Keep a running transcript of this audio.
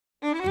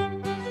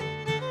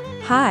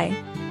Hi!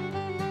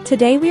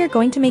 Today we are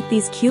going to make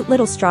these cute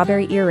little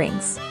strawberry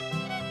earrings.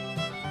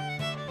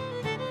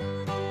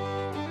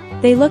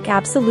 They look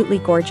absolutely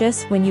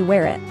gorgeous when you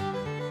wear it.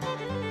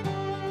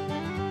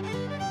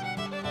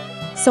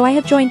 So I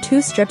have joined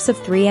 2 strips of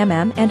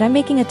 3mm and I'm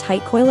making a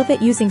tight coil of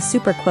it using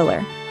Super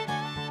Quiller.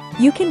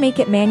 You can make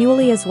it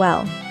manually as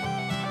well.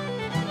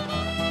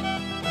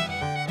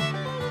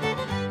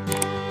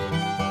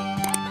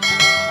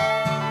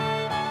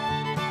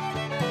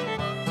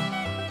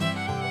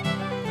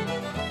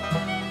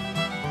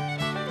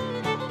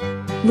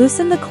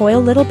 Loosen the coil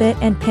a little bit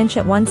and pinch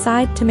at one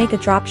side to make a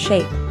drop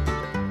shape.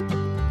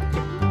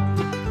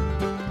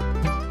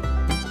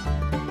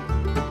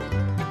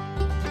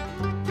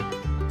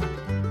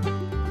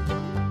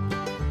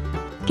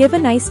 Give a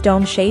nice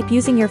dome shape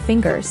using your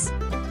fingers.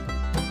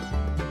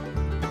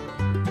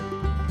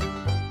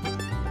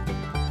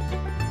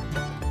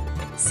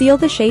 Seal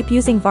the shape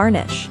using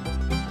varnish.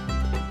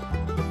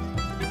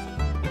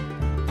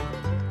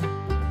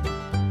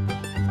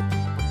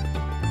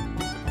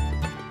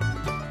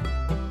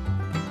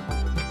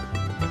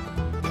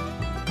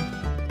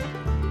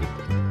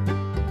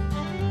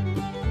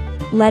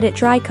 Let it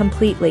dry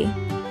completely.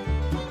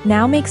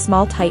 Now make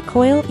small tight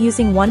coil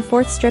using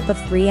 1/4 strip of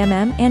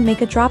 3mm and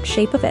make a drop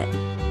shape of it.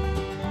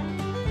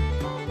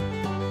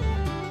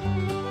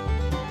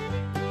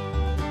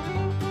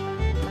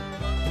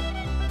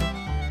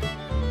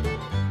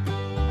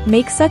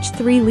 Make such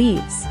 3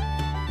 leaves.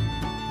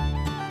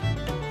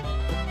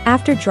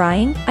 After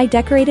drying, I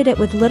decorated it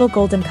with little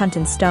golden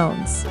kuntan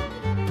stones.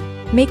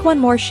 Make one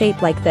more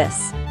shape like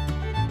this.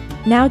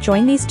 Now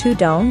join these 2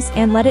 domes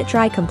and let it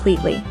dry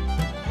completely.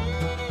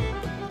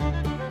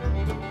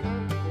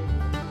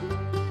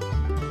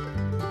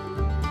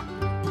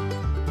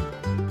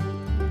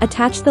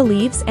 Attach the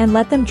leaves and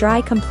let them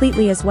dry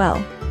completely as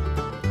well.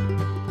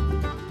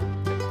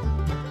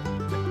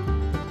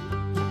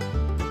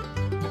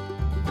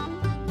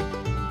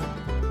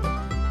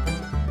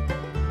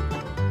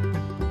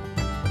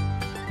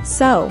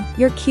 So,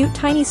 your cute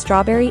tiny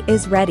strawberry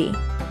is ready.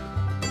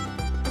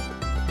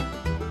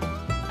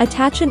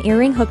 Attach an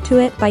earring hook to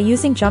it by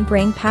using jump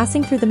ring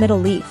passing through the middle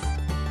leaf.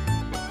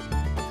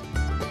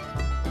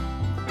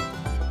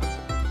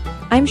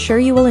 I'm sure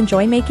you will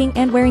enjoy making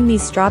and wearing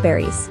these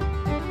strawberries.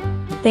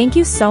 Thank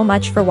you so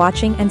much for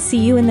watching and see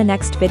you in the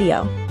next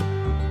video.